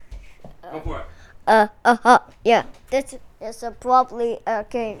Go for it. Yeah. This is probably a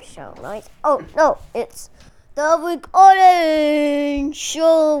game show, right? Oh, no, it's the recording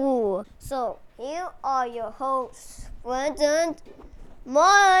show. So, here are your hosts, Brendan,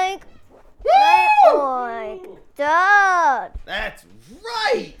 Mike, and Dad. That's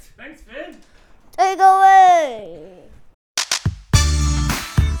right. Thanks, Finn. Take away.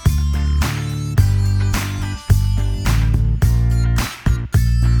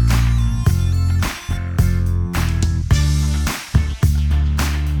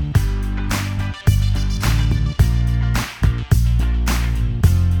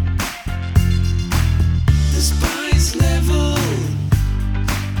 The spice level,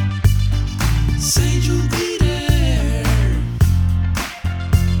 Sage will be there.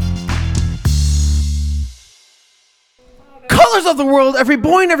 Colors of the world, every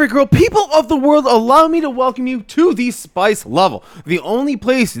boy and every girl, people of the world, allow me to welcome you to the Spice Level, the only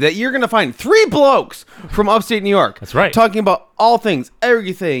place that you're going to find three blokes from upstate New York. That's right. Talking about all things,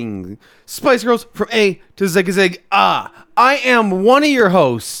 everything. Spice Girls from A to Zig. I am one of your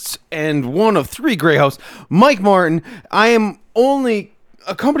hosts and one of three great hosts, Mike Martin. I am only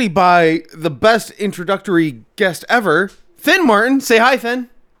accompanied by the best introductory guest ever, Finn Martin. Say hi, Finn.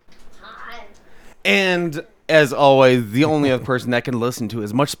 Hi. And as always, the only other person that can listen to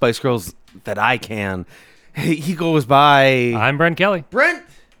as much Spice Girls that I can. He goes by I'm Brent Kelly. Brent.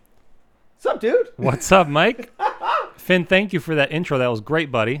 What's up, dude? What's up, Mike? Finn, thank you for that intro. That was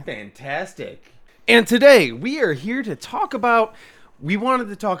great, buddy. Fantastic. And today we are here to talk about. We wanted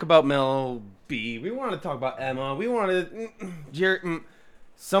to talk about Mel B. We wanted to talk about Emma. We wanted Jared.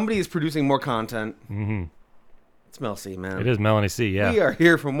 Somebody is producing more content. Mm-hmm. It's Mel C, man. It is Melanie C, yeah. We are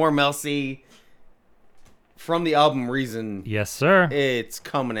here for more Mel C. From the album Reason. Yes, sir. It's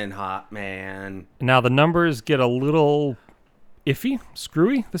coming in hot, man. Now, the numbers get a little iffy,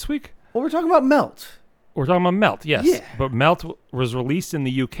 screwy this week. Well, we're talking about Melt. We're talking about Melt, yes. Yeah. But Melt was released in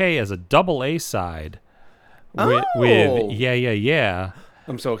the UK as a double A side with Oh. Yeah.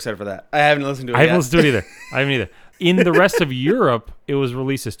 I'm so excited for that. I haven't listened to it I haven't yet. listened to it either. I haven't either. In the rest of Europe, it was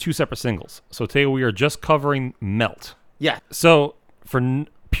released as two separate singles. So today we are just covering Melt. Yeah. So for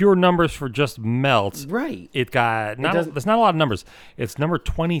pure numbers for just Melt, Right. it got doesn't- there's not a lot of numbers. It's number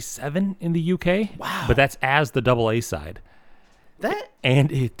 27 in the UK. Wow. But that's as the double A side.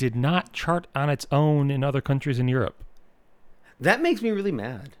 And it did not chart on its own in other countries in Europe. That makes me really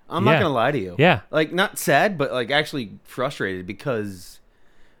mad. I'm not Yeah. going to lie to you. Yeah. Like, not sad, but, like, actually frustrated because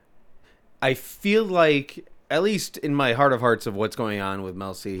I feel like, at least in my heart of hearts of what's going on with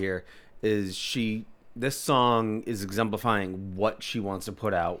Mel C here, is this song is exemplifying what she wants to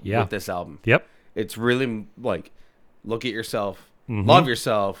put out Yeah. with this album. Yep. It's really, like, look at yourself, love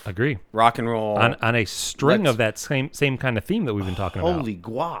yourself, Agree. rock and roll. On a string Let's- of that same kind of theme that we've been talking about. Holy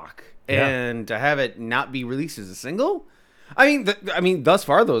guac. Yeah. And to have it not be released as a single? I mean, thus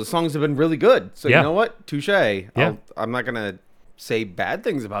far, those songs have been really good. So Yeah. you know what? Touche. Yeah. I'm not going to say bad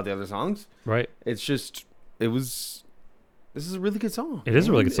things about the other songs. Right. It's just, this is a really good song. It is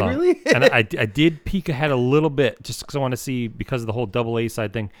a really good It song. really And I did peek ahead a little bit just because I want to see, because of the whole double A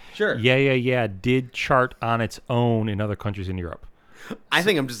side thing. Sure. Yeah. Did chart on its own in other countries in Europe. I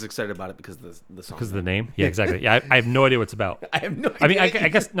think I'm just excited about it because of the song. Because of the name? Yeah, exactly. Yeah, I have no idea what it's about. I have no idea. I mean, I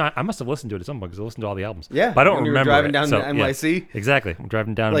guess not. I must have listened to it at some point because I listened to all the albums. Yeah, But I don't when you were remember driving it, down so, to NYC? Yeah, exactly. I'm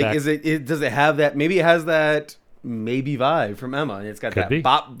driving down and Like, back. does it have that, maybe it has that maybe vibe from Emma. And it's got Could that be.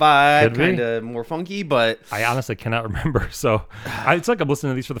 bop vibe, Could be. kind of more funky, but I honestly cannot remember. So it's like I'm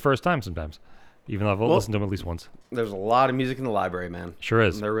listening to these for the first time sometimes, even though I've listened to them at least once. there's a lot of music in the library, man. Sure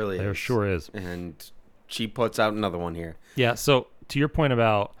is. There really There is. sure is. And she puts out another one here. Yeah. So to your point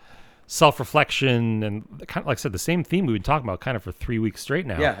about self-reflection and kind of, like I said, the same theme we've been talking about kind of for 3 weeks straight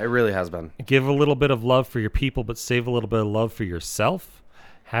now. Yeah, it really has been. Give a little bit of love for your people, but save a little bit of love for yourself.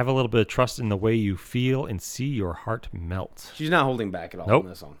 Have a little bit of trust in the way you feel and see your heart melt. She's not holding back at all Nope. in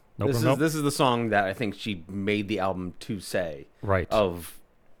this song. Nope, This nope. is this is the song that I think she made the album to say. Right. Of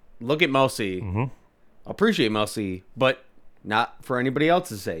look at Mel C, appreciate Mel C, but not for anybody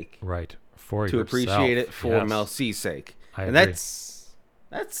else's sake. Right. For To yourself. appreciate it for Yes. Mel C's sake. I and agree.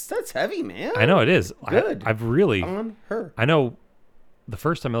 that's heavy, man. I know it is. Good. I've really... On her. I know the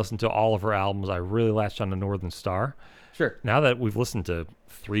first time I listened to all of her albums, I really latched on to Northern Star. Sure. Now that we've listened to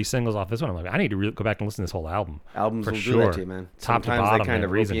 3 singles off this one, I'm like, I need to go back and listen to this whole album. Albums For will do sure. that to you, man. Top to Sometimes bottom, they kind man, of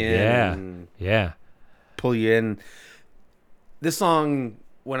rope reason. you in Yeah. and Yeah. pull you in. This song,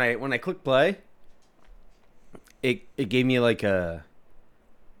 when I click play, it gave me like a,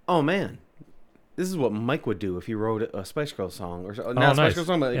 oh man, this is what Mike would do if he wrote a Spice Girls song or not a Spice nice. Girls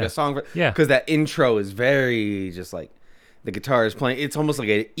song, but like Yeah. a song. Yeah. Because that intro is very just like, the guitar is playing. It's almost like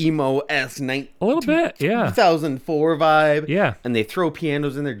an emo-esque A little bit, yeah. 2004 vibe. Yeah. And they throw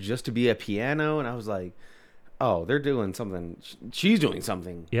pianos in there just to be a piano. And I was like, oh, they're doing something. She's doing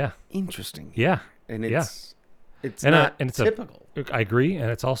something Yeah. interesting. Yeah. And Yeah. it's And, not and it's typical. I agree,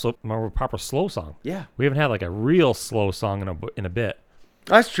 and it's also more of a proper slow song. Yeah. We haven't had like a real slow song in a bit.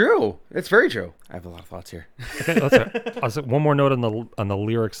 That's true. It's very true. I have a lot of thoughts here. Okay, let's one more note on the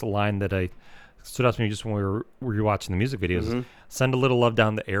lyrics line that I stood out to me just when we were rewatching the music videos. Mm-hmm. Send a little love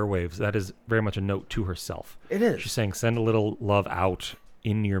down the airwaves. That is very much a note to herself. It is. She's saying send a little love out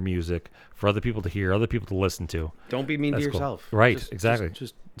in your music for other people to hear, other people to listen to. Don't be mean That's to cool. yourself. Right, exactly.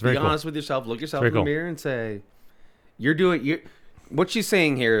 Just It's very be cool. honest with yourself. Look yourself very in the cool. mirror and say, "You're doing." What she's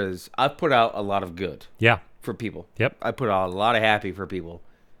saying here is, I've put out a lot of good Yeah. for people. Yep. I put out a lot of happy for people.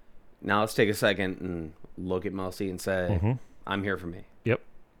 Now let's take a second and look at Mel C and say, Mm-hmm. "I'm here for me." Yep.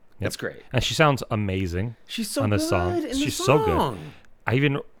 That's great. And she sounds amazing. She's so on this good song. in this She's so good. song. I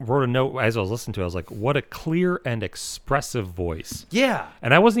even wrote a note as I was listening to it. I was like, what a clear and expressive voice. Yeah.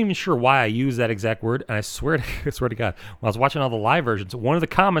 And I wasn't even sure why I used that exact word. And I swear to, I swear to God, when I was watching all the live versions, one of the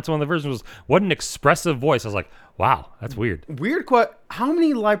comments on the versions was, what an expressive voice. I was like, wow, that's weird. Weird. How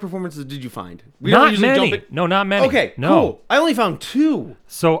many live performances did you find? We Not usually many. jump No, not many. Okay. No. Cool. I only found 2.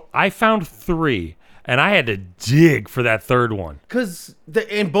 So I found 3. And I had to dig for that third one. Because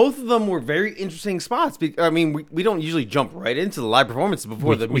and both of them were very interesting spots. I mean, we don't usually jump right into the live performances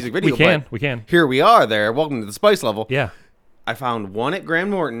before the music video. We can. Here we are there. Welcome to the Spice Level. Yeah, I found one at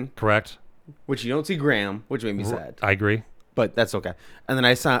Graham Norton, correct. which you don't see Graham, which made me sad. I agree. But that's okay. And then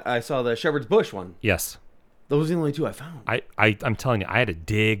I saw the Shepherd's Bush one. Yes. Those are the only 2 I found. I'm telling you, I had to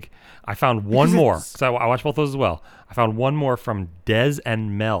dig. I found one more. Because I watched both those as well. I found one more from Dez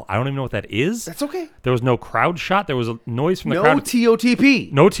and Mel. I don't even know what that is. That's okay. There was no crowd shot. There was a noise from the No crowd.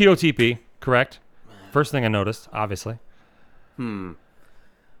 TOTP. No TOTP. Correct. First thing I noticed, obviously.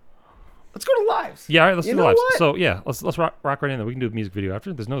 Let's go to lives. Yeah, all right, let's You do the know lives. what? So, yeah, let's rock right in there. We can do the music video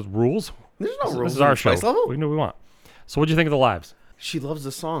after. There's no rules. There's no rules This is in our the show. Spice Level. We can do what we want. So, what'd you think of the lives? She loves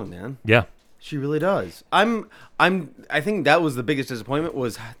the song, man. Yeah. She really does. I think that was the biggest disappointment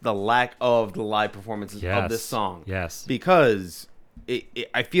was the lack of the live performances of this song. Yes. Because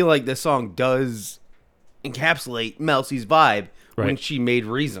I feel like this song does encapsulate Mel C's vibe when Right. she made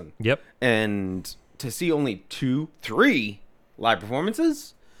Reason. Yep. And to see only 3 live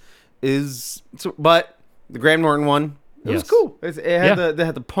performances but the Graham Norton one, it was Yes. cool. It had Yeah. they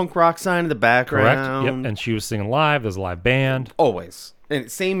had the punk rock sign in the background. Correct. Yep. And she was singing live. There's a live band. Always. And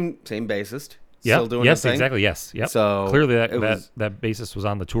same bassist. Yeah. Still doing Yes, his thing. exactly. Yes. Yep. So, clearly it was- that bassist was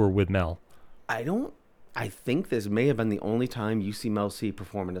on the tour with Mel. I think this may have been the only time you see Mel C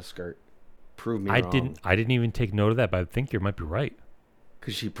perform in a skirt. Prove me wrong. I didn't even take note of that, but I think you might be right.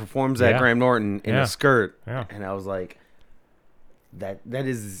 Because she performs at Yeah. Graham Norton in Yeah. a skirt. Yeah. And I was like, that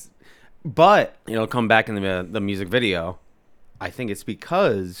is. But, come back in the music video. I think it's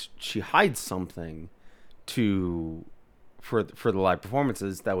because she hides something for the live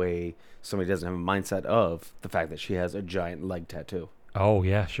performances. That way somebody doesn't have a mindset of the fact that she has a giant leg tattoo. Oh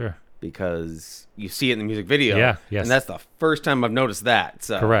yeah, sure. Because you see it in the music video. Yeah, yes. And that's the first time I've noticed that.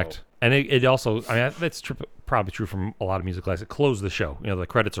 So. Correct. And it also, I mean, that's probably true from a lot of music class. It closed the show. The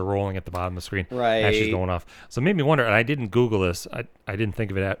credits are rolling at the bottom of the screen as she's Right. going off. So it made me wonder, and I didn't Google this. I didn't think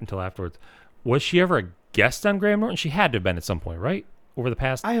of it until afterwards. Was she ever a guest on Graham Norton? She had to have been at some point, right? Over the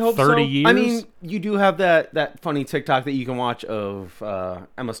past I hope 30 so. years? I mean, you do have that funny TikTok that you can watch of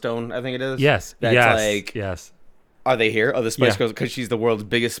Emma Stone, I think it is. yes. That's yes. like, yes. are they here? Are the Spice Yeah. Girls? Because she's the world's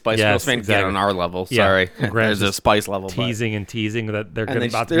biggest Spice Yes, Girls fan. exactly. Get on our level. Yeah. Sorry. And Graham's There's a just Spice level. Teasing and teasing that they're And then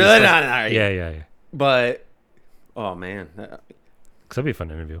about to they're be. like, "No, Yeah, yeah. But, oh, man. Because that'd be a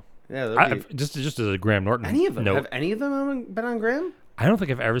fun interview. Yeah, that'd be, Just as a Graham Norton any of them. note, Have any of them been on Graham? I don't think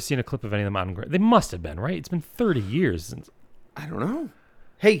I've ever seen a clip of any of them on Graham. They must have been, right? It's been 30 years since. I don't know.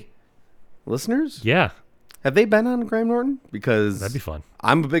 Hey, listeners, Yeah, have they been on Graham Norton? Because that'd be fun.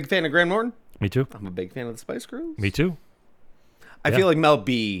 I'm a big fan of Graham Norton. Me too. I'm a big fan of the Spice Girls. Me too. I Yeah. feel like Mel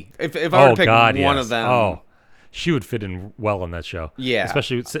B. If I were to pick one yes. of them. Oh, she would fit in well on that show. Yeah.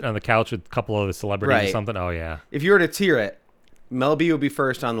 Especially sitting on the couch with a couple of the celebrities or Right. something. Oh, yeah. If you were to tier it, Mel B would be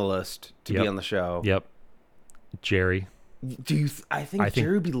first on the list to Yep. be on the show. Yep. Jerry. Do you? I think I think-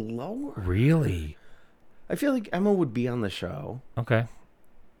 Jerry would be lower. Really? I feel like Emma would be on the show. Okay.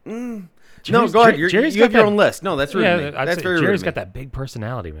 No, Jerry's- go ahead. Jerry's You have got your that- own list. No, that's rude. to me. Yeah, I'd That's say very rude. Jerry's to got me. that big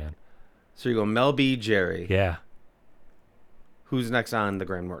personality, man. So you go Mel B, Jerry. Yeah. Who's next on the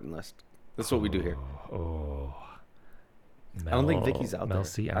Graham Norton list? That's what we do here. Oh. I don't think Vicky's out Mel there.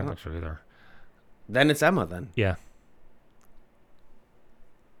 C, I I don't don't- think so either. Then it's Emma. Then Yeah.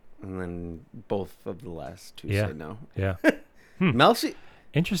 And then both of the last two Yeah. say no. Yeah. Mel, she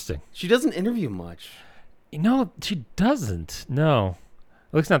Interesting. doesn't interview much. No, she doesn't. No.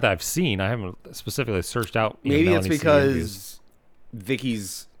 At least not that I've seen. I haven't specifically searched out. Maybe it's Melanie's interviews. because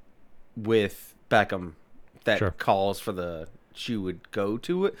Vicky's with Beckham that Sure. calls for she would go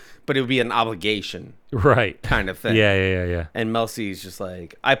to it, but it would be an obligation Right. kind of thing. Yeah. And Mel C's just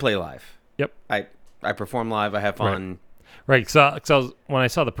like, I play live. Yep. I perform live. I have fun. Right. So when I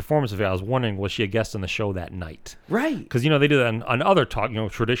saw the performance of it, I was wondering, was she a guest on the show that night? Right. Because, they do that on other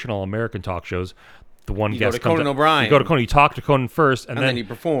traditional American talk shows. The one You go guest to comes Conan up- O'Brien. You go to Conan. You talk to Conan first, and then you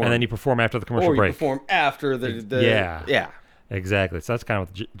perform. And then you perform after the commercial Or you break. perform after the Yeah. Yeah. Exactly. So that's kind of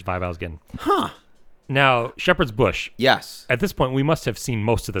what the vibe I was getting. Huh. Now, Shepherd's Bush. Yes. At this point, we must have seen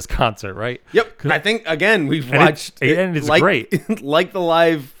most of this concert, right? Yep. I think again we've And watched and it's like, great. like the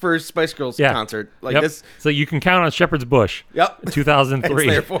live first Spice Girls Yeah. concert. Like Yep. this. So you can count on Shepherd's Bush. Yep. 2003.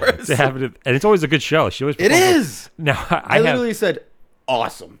 It's there for us. To have it, and it's always a good show. She always It performs well. is. Now I have, literally said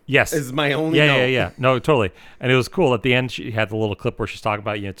awesome. Yes. Is my only Yeah, note. yeah. No, totally. And it was cool. At the end, she had the little clip where she's talking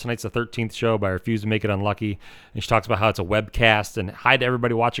about, tonight's the 13th show, but I refuse to make it unlucky. And she talks about how it's a webcast and hi to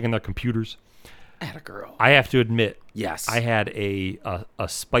everybody watching on their computers. Atta girl. I have to admit, Yes. I had a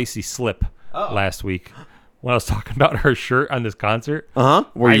spicy slip last week when I was talking about her shirt on this concert. Uh-huh.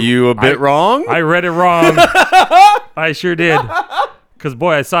 Were you a bit wrong? I read it wrong. I sure did. Because,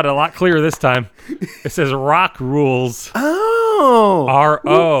 boy, I saw it a lot clearer this time. It says Rock Rules. Oh.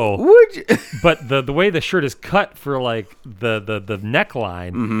 R-O. Would you? But the way the shirt is cut for like the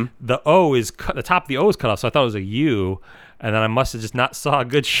neckline, the O is cut. The top of the O is cut off, so I thought it was a U, and then I must have just not saw a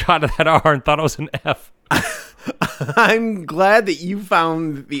good shot of that R and thought it was an F. I'm glad that you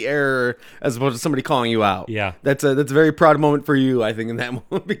found the error as opposed to somebody calling you out. Yeah. That's a very proud moment for you, I think, in that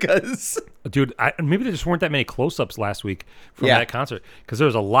moment because Dude, maybe there just weren't that many close-ups last week from Yeah. that concert because there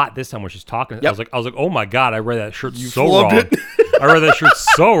was a lot this time where she's talking. Yep. I was like, oh my god, I read that shirt so flubbed wrong. it. I read that shirt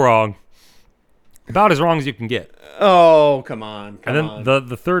so wrong, about as wrong as you can get. oh, come on. And then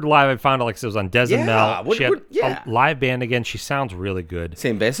the third live I found out, like I said, was on Des and Yeah, Mel. what- She had yeah. a live band again. She sounds really good.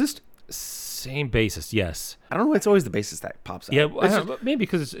 Same bassist? Same bassist, yes. I don't know. It's always the bassist that pops out. Yeah, It's I just- don't know, maybe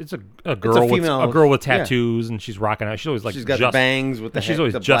because it's a girl female- with a girl with yeah. tattoos and she's rocking out. She's always like she's got just, the bangs with the and she's hair-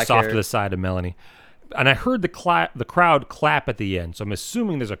 always the just black off hair. to the side of Melanie. And I heard the crowd clap at the end, so I'm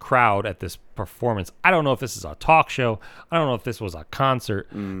assuming there's a crowd at this performance. I don't know if this is a talk show. I don't know if this was a concert.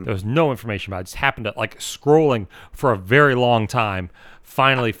 There was no information about it. I just happened to like scrolling for a very long time.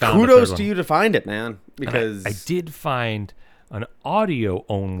 Finally found. the Kudos third to one. you to find it, man. And Because I did find an audio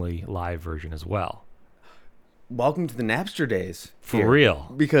only live version as well. welcome to the Napster days. For here.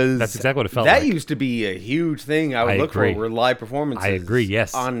 real. Because That's exactly what it felt that like. used to be a huge thing I would I look agree. for were live performances. I agree,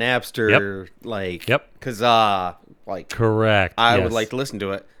 yes. On Napster. Like, Yep. Because, like, Correct. I yes. would like to listen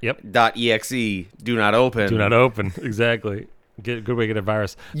to it. Yep. .exe, do not open. Do not open. Exactly. Good way to get a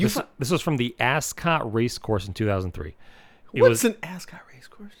virus. You This was from the Ascot Race Course in 2003. It What's was an Ascot race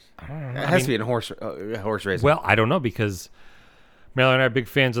course? It has to be a horse racing. well, I don't know because Marilyn and I are big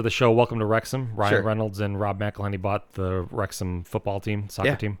fans of the show Welcome to Wrexham. Ryan Sure. Reynolds and Rob McElhenney bought the Wrexham football team, soccer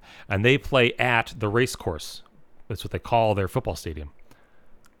Yeah. team, and they play at the race course. That's what they call their football stadium.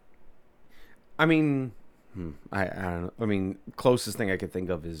 I mean, I don't know. I mean, closest thing I could think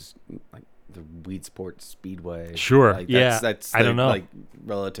of is like the Weed Sports Speedway. Sure, Like, yeah. That's I don't know. Like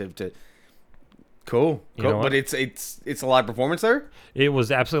relative to. Cool. You know Cool. what? But it's a live performance there. It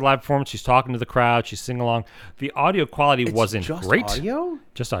was absolutely live performance. She's talking to the crowd. She's singing along. The audio quality It's wasn't just great. Audio.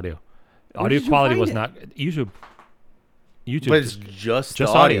 Just audio. Where Audio did you quality find was it? not YouTube. YouTube. But it's just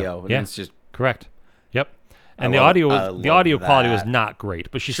just the audio. audio. And Yeah. It's just Correct. Yep. And I the love- audio I was the love audio quality was that. not great,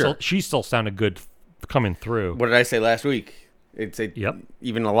 but Sure. she still sounded good coming through. what did I say last week? It's a Yep.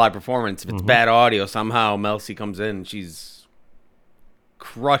 even a live performance. If it's bad audio, somehow Mel C comes in and she's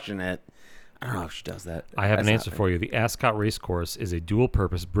crushing it. I don't know if she does that. I have That's an not answer fair. for you. The Ascot Racecourse is a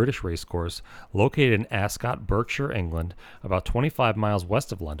dual-purpose British racecourse located in Ascot, Berkshire, England, about 25 miles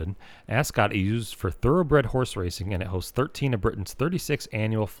west of London. Ascot is used for thoroughbred horse racing, and it hosts 13 of Britain's 36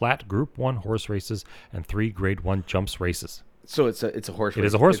 annual flat Group 1 horse races and 3 Grade 1 jumps races. So it's a horse race. It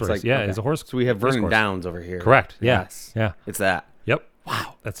is a horse It's race. Yeah, it's a horse- So we have race Vernon course. Downs over here. Correct. Yeah. Yes. Yeah. It's that. Yep.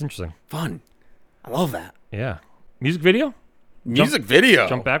 Wow. That's interesting. Fun. I love that. Yeah. Music video? Music video.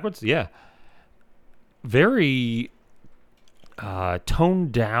 Jump backwards? Yeah. Very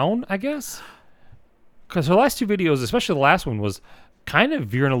toned down, I guess. Because her last two videos, especially the last one, was kind of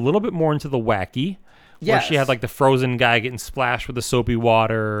veering a little bit more into the wacky. Where she Yes. had like the frozen guy getting splashed with the soapy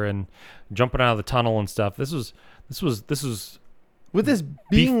water and jumping out of the tunnel and stuff. This was With this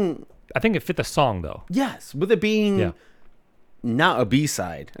being I think it fit the song though. yes, with it being Yeah. not a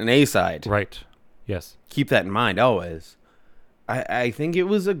B-side, an A-side. Right. Yes. Keep that in mind always. I think it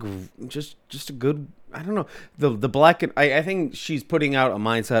was just a good. I don't know, the black and I think she's putting out a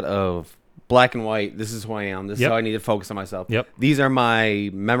mindset of black and white. This is who I am. This is Yep. how I need to focus on myself. Yep. These are my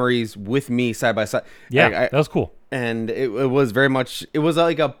memories with me side by side. Yeah, that that was cool. And it was very much. It was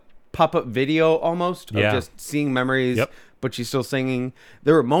like a pop-up video almost of Yeah. just seeing memories. Yep. But she's still singing.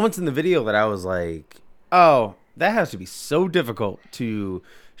 There were moments in the video that I was like, oh, that has to be so difficult to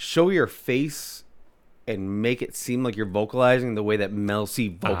show your face and make it seem like you're vocalizing the way that Mel C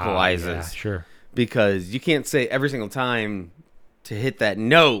vocalizes. Yeah, sure. Because you can't say every single time to hit that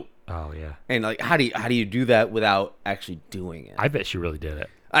note. Oh yeah. And like, how do you do that without actually doing it? I bet she really did it.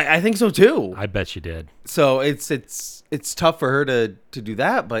 I think so too. I bet she did. So it's tough for her to do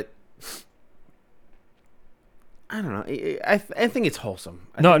that, but I don't know. I think it's wholesome.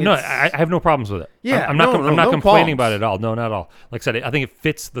 I think I have no problems with it. Yeah, I'm not. I'm not no complaining qualms. about it at all. No, not at all. Like I said, I think it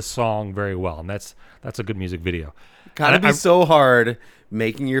fits the song very well, and that's a good music video. Gotta And be so hard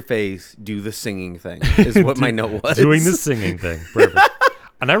making your face do the singing thing is what my note was. Doing the singing thing, perfect.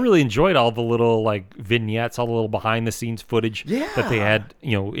 And I really enjoyed all the little like vignettes, all the little behind the scenes footage that they Yeah. had,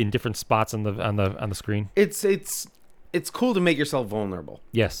 in different spots on the screen. It's cool to make yourself vulnerable.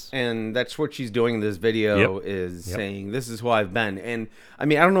 Yes. And that's what she's doing in this video Yep. is Yep. saying, this is who I've been. And I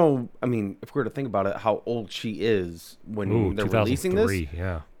mean, I don't know. I mean, if we were to think about it, how old she is when Ooh, they're releasing this, 2003.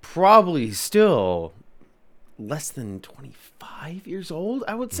 Yeah. probably still less than 25 years old,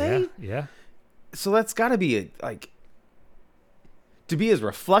 I would say. Yeah. So that's got to be to be as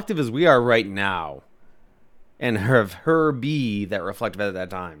reflective as we are right now and have her be that reflective at that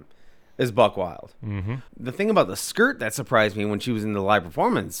time is buck wild. Mm-hmm. The thing about the skirt that surprised me when she was in the live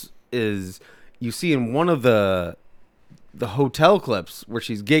performance is you see in one of the hotel clips where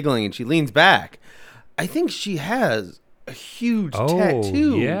she's giggling and she leans back. I think she has a huge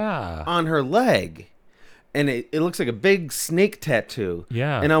tattoo yeah. on her leg. And it looks like a big snake tattoo.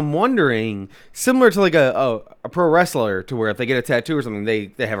 Yeah. And I'm wondering, similar to like a pro wrestler, to where if they get a tattoo or something,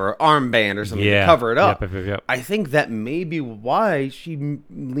 they have an armband or something Yeah. to cover it up. Yep. I think that may be why she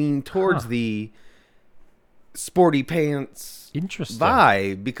leaned towards the sporty pants Interesting.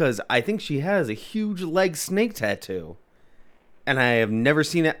 vibe, because I think she has a huge leg snake tattoo. And I have never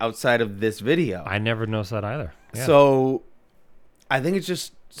seen it outside of this video. I never noticed that either. Yeah. So I think it's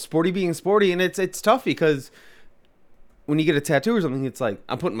just sporty being sporty, and it's tough because when you get a tattoo or something, it's like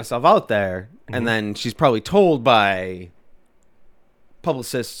I'm putting myself out there, and then she's probably told by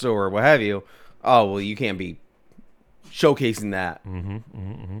publicists or what have you, oh well, you can't be showcasing that.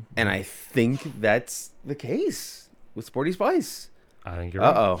 And I think that's the case with Sporty Spice. I think you're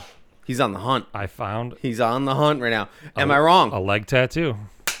right. Uh-oh, he's on the hunt. I found He's on the hunt right now. Am I wrong? a leg tattoo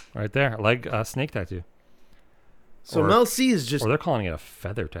right there. A leg snake tattoo. So or- Mel C is just Or they're calling it a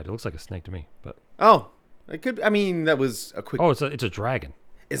feather tattoo. It looks like a snake to me. But it could. I mean, that was a quick. oh, it's a dragon.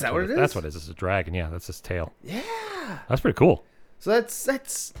 Is that what it is? That's what it is. It's a dragon. Yeah, that's his tail. Yeah. That's pretty cool. So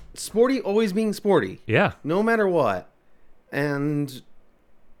that's sporty, always being sporty, Yeah. no matter what. And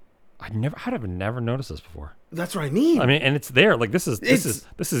I'd have never noticed this before. that's what I mean. I mean, and it's there. Like this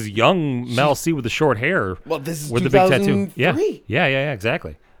is young Mel C with the short hair. Well, this is with the big tattoo. 2003. Yeah,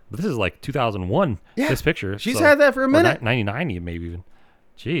 exactly. But this is like 2001. Yeah. This picture. She's had that for a or minute. 99 maybe even.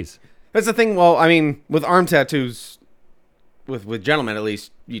 Jeez. That's the thing. Well, I mean, with arm tattoos, with gentlemen at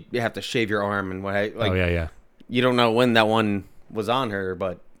least, you have to shave your arm and what. Like, Oh yeah. you don't know when that one was on her,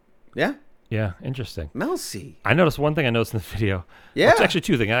 but yeah, Yeah, interesting. Mel C. I noticed one thing I noticed in the video. Yeah. Well, it's actually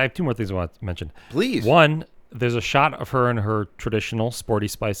two things. I have two more things I want to mention. Please. One, there's a shot of her in her traditional Sporty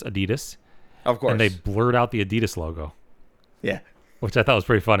Spice Adidas, Of course. and they blurred out the Adidas logo, yeah. which I thought was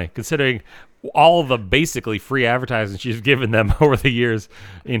pretty funny, considering all the basically free advertising she's given them over the years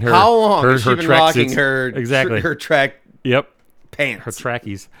in her How long her, has she her been track rocking suits. her exactly her track Yep, pants? her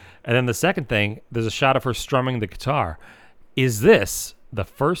trackies. And then the second thing, there's a shot of her strumming the guitar. Is this the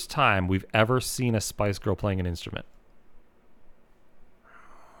first time we've ever seen a Spice Girl playing an instrument?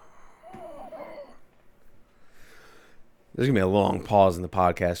 There's gonna be a long pause in the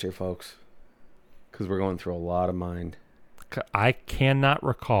podcast here, folks, because we're going through a lot of mind. I cannot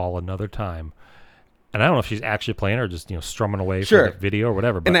recall another time, and I don't know if she's actually playing or just strumming away Sure. for the video or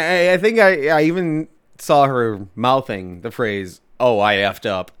whatever. But And I think I even saw her mouthing the phrase "Oh, I effed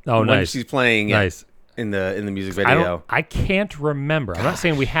up" Oh, when nice. she's playing it nice. in the music video. I can't remember. I'm not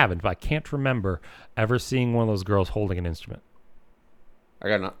saying we haven't, but I can't remember ever seeing one of those girls holding an instrument. I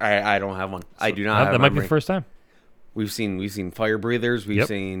don't have one. I do not. Have That might be memory. the first time. We've seen fire breathers. We've Yep.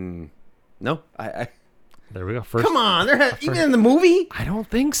 seen no. I There we go. First. come on. Even in the movie. I don't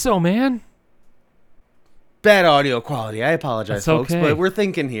think so, man. Bad audio quality. I apologize, That's folks, okay. but we're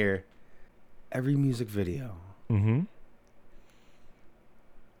thinking here. Every music video Mm-hmm.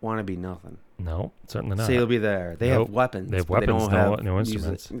 want to be nothing. No, certainly not. Say you'll be there. They Nope. have weapons. They have but weapons, They don't have no music.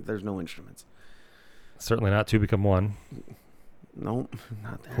 instruments. There's no instruments. Certainly not two become one. Nope,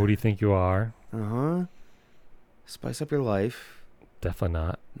 not that. Who do you think you are? Uh-huh. Spice up your life. Definitely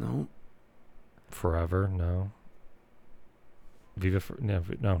not. No. Forever, no.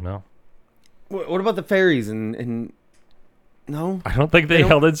 No. What about the fairies and no? I don't think they don't-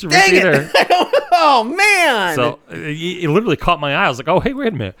 held instruments Dang either. it! I don't, oh man! So it literally caught my eye. I was like, "Oh, hey, wait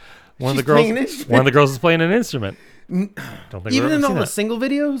a minute! One She's of the girls, playing an instrument. one of the girls is playing an instrument." Don't think we've Even ever in all seen the that. single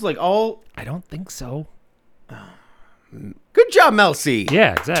videos, like all. I don't think so. Good job, Mel C.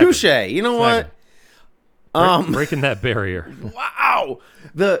 Yeah, exactly. Touche. You know Exactly. what? Breaking that barrier. Wow.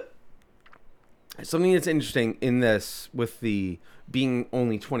 Something that's interesting in this with the being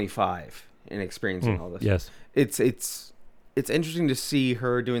only 25 and experiencing all this. Yes. It's interesting to see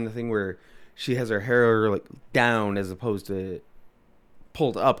her doing the thing where she has her hair like down as opposed to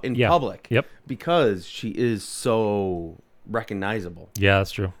pulled up in Yeah. public. Yep. Because she is so recognizable. Yeah,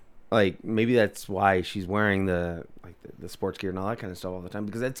 that's true. Like maybe that's why she's wearing the sports gear and all that kind of stuff all the time,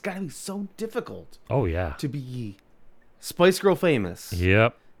 because it's got to be so difficult Oh yeah. to be Spice Girl famous.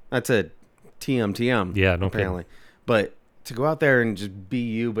 Yep. That's a TM. Yeah, no apparently. But to go out there and just be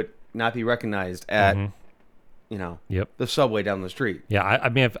you, but not be recognized at, Yep. the subway down the street. Yeah. I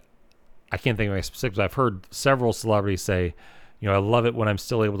mean, I can't think of any specifics. I've heard several celebrities say, I love it when I'm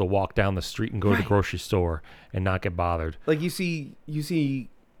still able to walk down the street and go to the grocery store and not get bothered. Like you see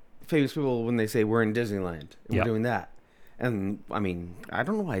famous people when they say we're in Disneyland and Yeah. we're doing that. And I mean, I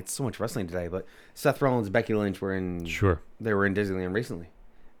don't know why it's so much wrestling today, but Seth Rollins and Becky Lynch were in Sure. they were in Disneyland recently.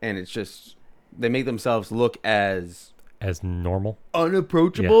 And it's just they make themselves look as As normal.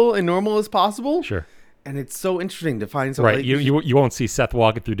 unapproachable and normal as possible. Sure. And it's so interesting to find something Right. You won't see Seth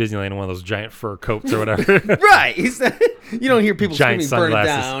walking through Disneyland in one of those giant fur coats or whatever. right. You don't hear people Giant screaming, burn it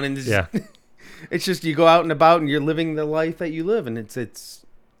sunglasses. down, and just, Yeah. it's just you go out and about and you're living the life that you live, and that's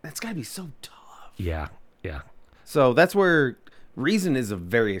got to be so tough. Yeah. Yeah. So that's where Reason is a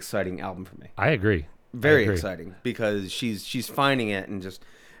very exciting album for me. I agree. Very I agree. exciting because she's finding it and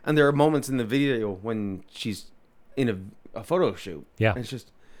there are moments in the video when she's in a photo shoot. Yeah. And it's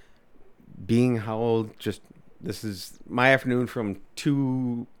just being how old. Just this is my afternoon from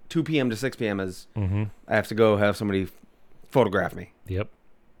 2 p.m. to 6 p.m. is I have to go have somebody photograph me. Yep.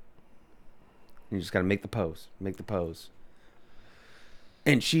 You just got to make the pose.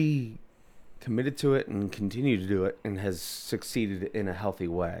 And she committed to it and continued to do it and has succeeded in a healthy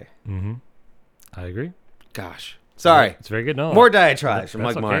way. Mm-hmm. I agree. Gosh. Sorry. It's very good. No. More diatribes from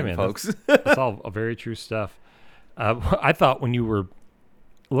That's Mike okay, Martin, man. folks. That's all a very true stuff. I thought when you were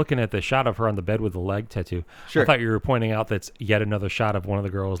looking at the shot of her on the bed with the leg tattoo, Sure. I thought you were pointing out that's yet another shot of one of the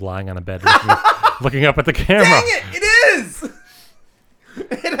girls lying on a bed looking up at the camera. Dang it! It is!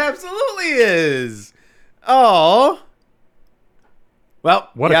 It absolutely is. Oh. Well,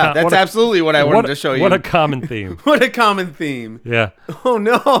 What that's a- absolutely what I wanted to show you. What a common theme. What a common theme. Yeah. Oh,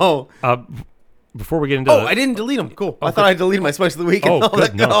 no. Before we get into Oh, I didn't delete them. Cool. I thought I deleted my Spice of the Week. Oh, and all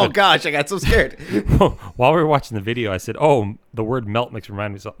good. that. No, Oh, good. gosh. I got so scared. while we were watching the video, I said, "Oh, the word melt makes me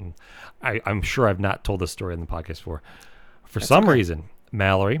remind me of something." I'm sure I've not told this story in the podcast before. For some reason,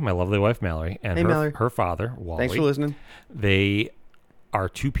 Mallory, my lovely wife Mallory, and Hey, Mallory. her father Wally, Thanks for listening. they are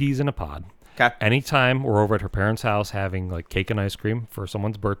two peas in a pod. Okay. Anytime we're over at her parents' house having like cake and ice cream for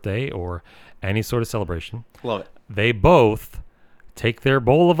someone's birthday or any sort of celebration, Love it. they both take their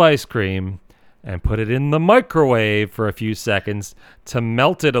bowl of ice cream and put it in the microwave for a few seconds to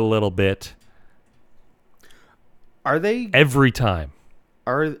melt it a little bit Are they every time.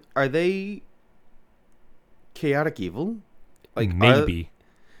 are they chaotic evil? Like Maybe.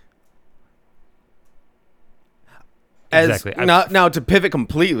 Exactly. Now to pivot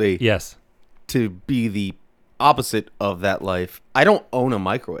completely Yes. to be the opposite of that life. I don't own a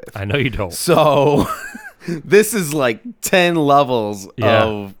microwave. I know you don't. So this is like 10 levels Yeah.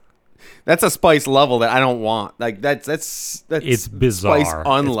 of that's a Spice level that I don't want. Like that's It's bizarre. Spice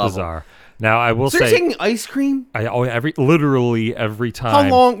on It's level. bizarre. Now I will So you're say taking ice cream? literally every How time.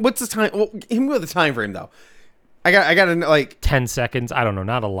 long? What's the time? Well, give me the time frame though. I got to like 10 seconds. I don't know,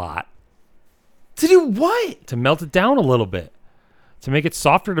 not a lot. to do what? To melt it down a little bit. To make it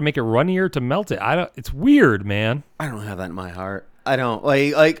softer, to make it runnier, to melt it. It's weird, man. I don't have that in my heart. I don't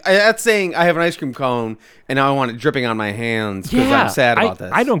that's saying I have an ice cream cone and now I want it dripping on my hands because I'm sad about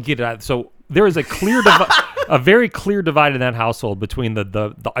this. I don't get it. So there is a clear a very clear divide in that household between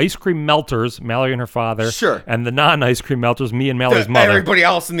the ice cream melters, Mallory and her father, Sure. and the non-ice cream melters, me and Mallory's mother. Everybody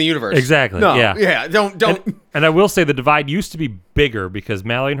else in the universe. Exactly, No, yeah. Don't. And I will say the divide used to be bigger because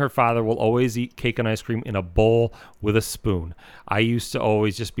Mallory and her father will always eat cake and ice cream in a bowl with a spoon. I used to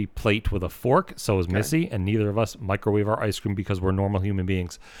always just be plate with a fork, so was Missy, and neither of us microwave our ice cream because we're normal human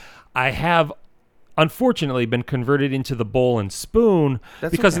beings. I have, unfortunately, been converted into the bowl and spoon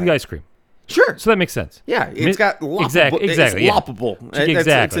because of okay. the ice cream. Sure. So that makes sense. Yeah, it's got loppable. Exactly. It's Yeah. loppable. Exactly.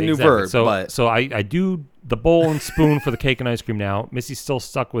 It's a new exactly. verb. So, but so I do the bowl and spoon for the cake and ice cream now. Missy's still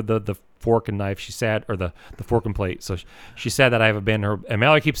stuck with the fork and knife. She's sad, or the fork and plate. So she's sad that I have abandoned her. And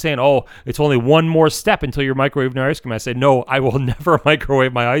Mallory keeps saying, "Oh, it's only one more step until you're microwaving your ice cream." I said, "No, I will never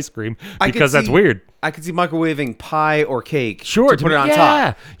microwave my ice cream because that's weird." I could see microwaving pie or cake. Sure, to put it on yeah,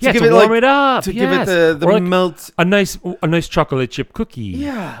 top. yeah, give to it, warm it up, to give it yes. the Or like melt. a nice chocolate chip cookie.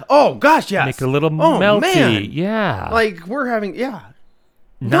 Yeah. Oh gosh, yes. Make it a little oh, melty. Man. Yeah. Like we're having. Yeah.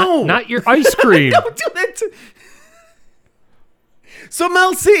 Not your ice cream. Don't do that. So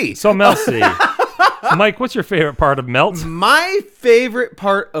Mel C. So Mel C. Mike, what's your favorite part of Melt? My favorite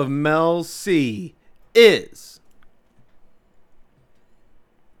part of Mel C is.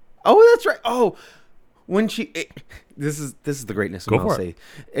 Oh, that's right. Oh, when this is the greatness of Go Mel for C.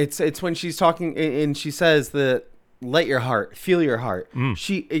 It's when she's talking and she says that let your heart feel your heart.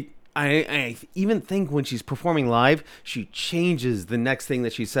 I even think when she's performing live, she changes the next thing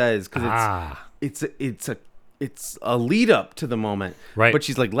that she says because it's a lead up to the moment. Right. But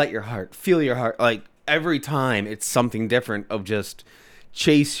she's like, let your heart feel your heart. Like every time, it's something different of just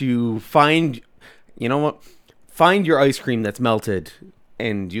chase you, find your ice cream that's melted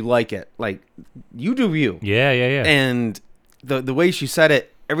and you like it. Like you do you. Yeah. And the way she said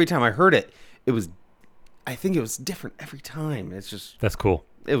it, every time I heard it, I think it was different every time. It's just That's cool.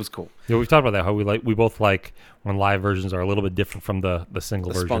 it was cool. Yeah, we've talked about that. How we both like when live versions are a little bit different from the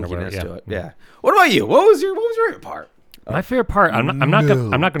single The version or whatever. spunkiness to it. Yeah. What about you? What was your favorite part? My favorite part. I'm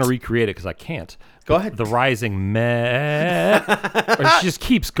not gonna recreate it because I can't. Go But ahead. The rising meh. It just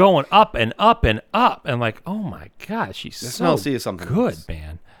keeps going up and up and up, and like, oh my god, she's so Mel C is something good, else.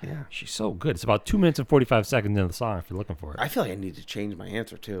 man. Yeah. She's so good. It's about 2 minutes and 45 seconds into the song if you're looking for it. I feel like I need to change my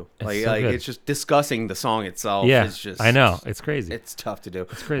answer too. It's Like, so good. it's just discussing the song itself. Yeah, is just, I know. It's crazy. It's tough to do.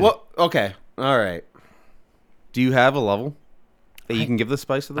 It's crazy. Well, okay, all right. Do you have a level that you can give the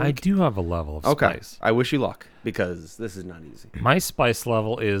spice of the I week? do have a level of Okay. spice. I wish you luck because this is not easy. My spice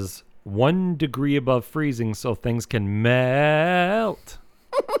level is 1 degree above freezing, so things can melt.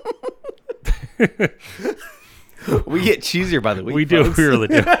 We get cheesier by the week. We do. folks. We really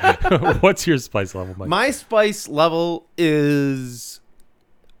do. What's your spice level, Mike? My spice level is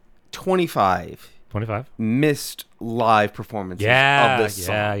 25 25. missed live performances Yeah. of this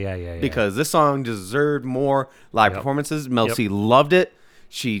song. Yeah. Because this song deserved more live Yep. performances. Mel Yep. C loved it.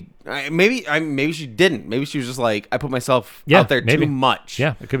 Maybe she didn't. Maybe she was just like, I put myself Yeah, out there maybe. too much.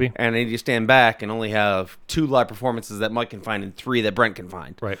 Yeah, it could be. And I need to stand back and only have 2 live performances that Mike can find and 3 that Brent can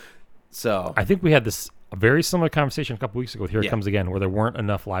find. Right. So I think we had a very similar conversation a couple weeks ago with Here It Yeah. Comes Again, where there weren't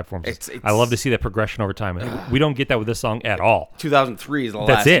enough live performances. It's- I love to see that progression over time. We don't get that with this song at all. 2003 is the That's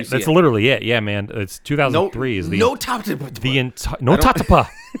last you it. see That's literally it. Yeah, man. It's 2003 is the no top to no tatapa.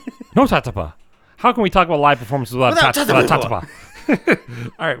 No tatapa. How can we talk about live performances without Without tatapa?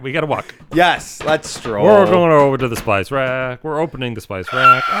 All right, we got to walk. Yes, let's stroll. We're going over to the spice rack. We're opening the spice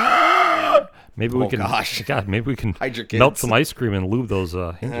rack. Maybe we Oh, can. gosh. God, maybe we can Hide your melt kids. some ice cream and lube those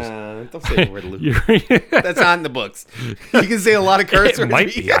hinges. Don't say the word Luke. You're- That's not in the books. You can say a lot of curse it words.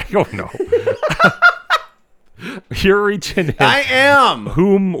 might be. I don't know. You're reaching in. I am.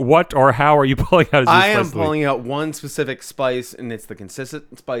 Whom, what, or how are you pulling out? As your I am spice of the week? pulling out one specific spice, and it's the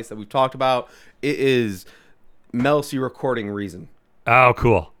consistent spice that we've talked about. It is Mel C recording Reason. Oh,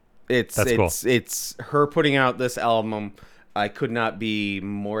 cool. It's That's cool. It's her putting out this album. I could not be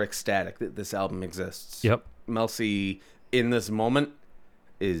more ecstatic that this album exists. Yep. Mel C in this moment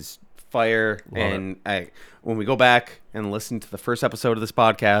is fire. And when we go back and listen to the first episode of this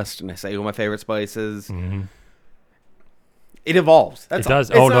podcast, and I say who my favorite spice is, it evolves. That's It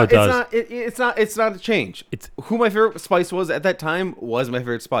does. all. Oh, no, it does. It's not a change. It's- who my favorite spice was at that time was my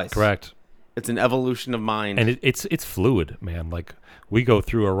favorite spice. Correct. It's an evolution of mine. And it's fluid, man. Like we go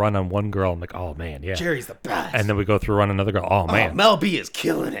through a run on one girl, I'm like, oh man, yeah. Jerry's the best. And then we go through a run on another girl, oh man. Mel B is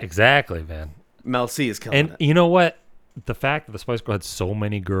killing it. Exactly, man. Mel C is killing And it. you know what? The fact that the Spice Girl had so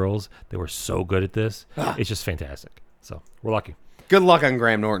many girls, they were so good at this. It's just fantastic. So we're lucky. Good luck on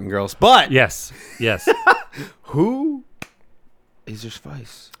Graham Norton, girls. But Yes. who is your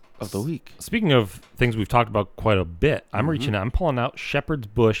spice? of the week. Speaking of things we've talked about quite a bit, I'm pulling out Shepherd's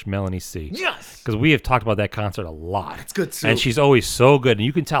Bush Melanie C. Yes. Because we have talked about that concert a lot. It's good too. And she's always so good. And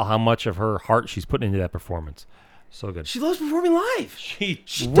you can tell how much of her heart she's putting into that performance. So good. She loves performing live. She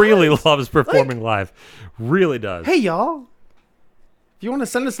She really does. loves performing live. Really does. Hey, y'all. If you want to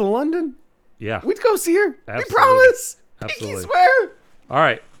send us to London, Yeah. we'd go see her. Absolutely. We promise. Absolutely. Pinky swear. All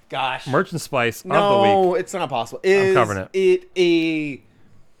right. Gosh. Merch and Spice of the week. No, it's not possible. Is covering it.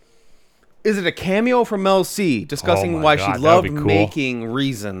 Is it a cameo from Mel C discussing Oh my why God, she that'd loved be cool. making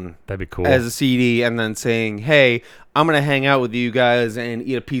Reason That'd be cool. as a CD and then saying, hey, I'm going to hang out with you guys and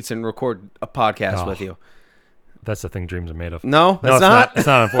eat a pizza and record a podcast Oh. with you. That's the thing dreams are made of. No, that's it's not. It's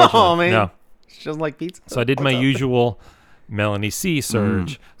not, unfortunately. Oh, man. No. She doesn't like pizza. So I did my usual Melanie C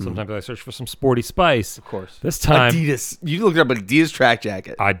search. Sometimes I search for some Sporty Spice. Of course. This time, Adidas. You looked up Adidas track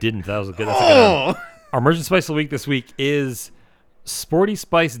jacket. I didn't. That was a good. That's a good one. Oh. Our Merch and Spice of the week this week is Sporty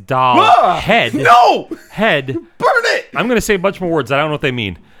Spice doll Ah, head. No! Head. Burn it! I'm going to say a bunch more words. I don't know what they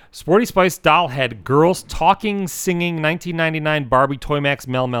mean. Sporty Spice doll head, girls talking, singing, 1999 Barbie Toy Max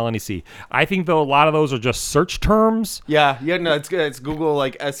Mel Melanie C. I think though a lot of those are just search terms Yeah, no, it's good. It's Google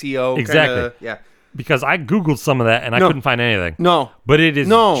like SEO. Exactly. Kinda, yeah. because I googled some of that and I No. couldn't find anything. No. But it is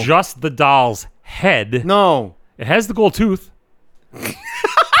No. just the doll's head. No. It has the gold tooth.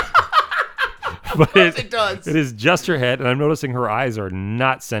 But It does. It is just her head, and I'm noticing her eyes are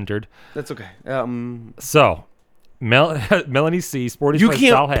not centered. That's okay. So, Melanie C. Sporty You Spice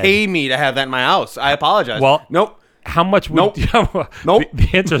doll can't head. pay me to have that in my house. I apologize. Well, nope. How much would Nope. Nope. The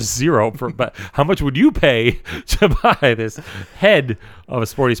answer is zero. But how much would you pay to buy this head of a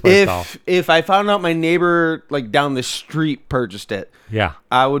Sporty Spice doll? If I found out my neighbor like down the street purchased it, Yeah,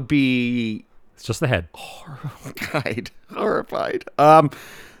 I would be it's just the head. horrified.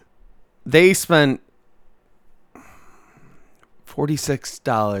 They spent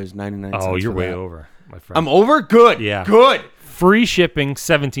 $46.99. Oh, you're for way that. over, my friend. I'm over. Good. Yeah. Good. Free shipping,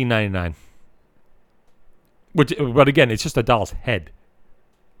 $17.99. Which, but again, it's just a doll's head.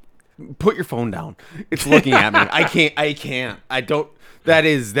 Put your phone down. It's looking at me. I can't. I don't. That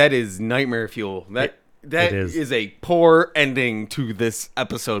is nightmare fuel. That is. is a poor ending to this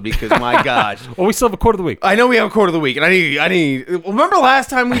episode because my gosh. Well, we still have a quote of the week. I know we have a quote of the week, and I need. Remember last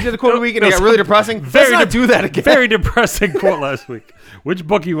time we did a quote of the week and it No, got really depressing? Let's very not de- do that again. Very depressing quote last week. Which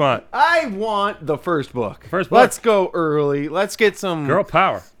book you want? I want the first book. First book. Let's go early. Let's get some. Girl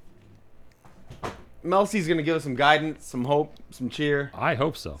power. Mel C's gonna give us some guidance, some hope, some cheer, I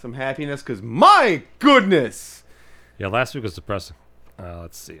hope so. some happiness. Because my goodness, Yeah, last week was depressing.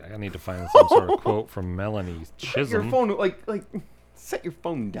 Let's see. I need to find some sort of quote from Melanie put your Chisholm. phone like set your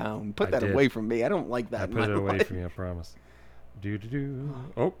phone down. Put I that did. away from me. I don't like that. I in put my it away life. from you, I promise.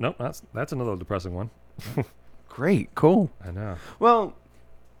 Oh, no, that's another depressing one. Great, cool. I know. Well,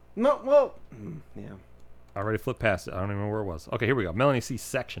 yeah. I already flipped past it. I don't even know where it was. Okay, here we go. Melanie C.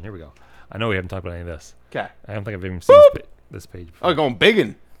 section. Here we go. I know we haven't talked about any of this. Okay. I don't think I've even seen this page before. Oh, going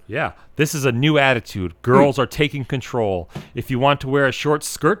biggin'. Yeah, this is a new attitude. Girls are taking control. If you want to wear a short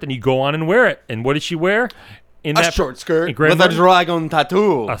skirt, then you go on and wear it. And what did she wear? In A short skirt in Grand with a Morton? dragon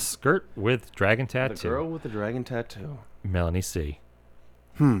tattoo. A skirt with dragon The tattoo. girl with the dragon tattoo. Melanie C.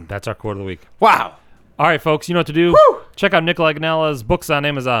 That's our quote of the week. Wow. All right, folks, you know what to do. Woo! Check out Nikolai Ganella's books on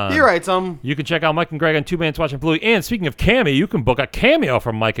Amazon. You're right, some. You can check out Mike and Greg on Two Bands Watching Bluey. And speaking of cameo, you can book a cameo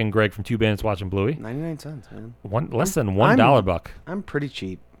from Mike and Greg from Two Bands Watching Bluey. 99 cents, man. Less than $1 buck. I'm pretty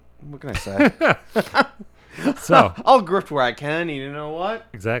cheap. What can I say? So, I'll grift where I can. You know what?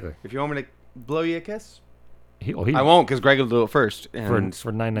 exactly. If you want me to blow you a kiss, He I won't because Greg will do it first. And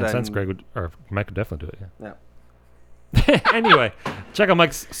for 99 cents, then- Greg would, or Mike would definitely do it. Yeah. Yeah. Anyway, check out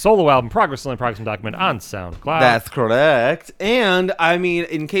Mike's solo album, Progress Only Progress and Document, on SoundCloud. That's correct. And I mean,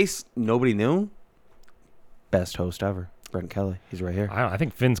 in case nobody knew, best host ever, Brent Kelly. He's right here. I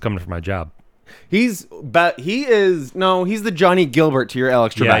think Finn's coming for my job. He's the Johnny Gilbert to your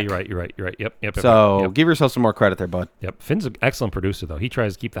Alex Trebek. Yeah, you're right. Yep. So yep. give yourself some more credit there, bud. Yep. Finn's an excellent producer, though. He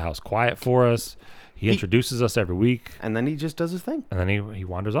tries to keep the house quiet for us. He introduces us every week, And then he just does his thing. and then he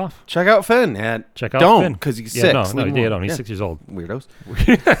wanders off. Check out Finn. And Check out don't Finn. because he's Yeah, 6. No, Leave him alone. He's Yeah. 6 years old. Weirdos.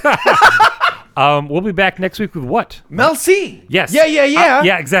 We'll be back next week with what? Mel C. Yes. Yeah.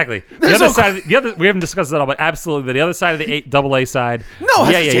 Yeah, exactly. The other side, we haven't discussed that all, but absolutely, the other side of the AA side. No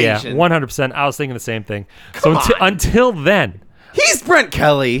Yeah, hesitation. 100%. I was thinking the same thing. Come so on. until then, He's Brent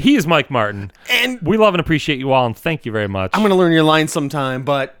Kelly. he is Mike Martin. And We love and appreciate you all, and thank you very much. I'm going to learn your lines sometime,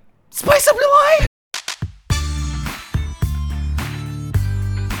 but spice up your life.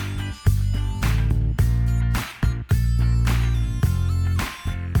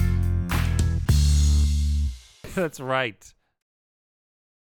 That's right.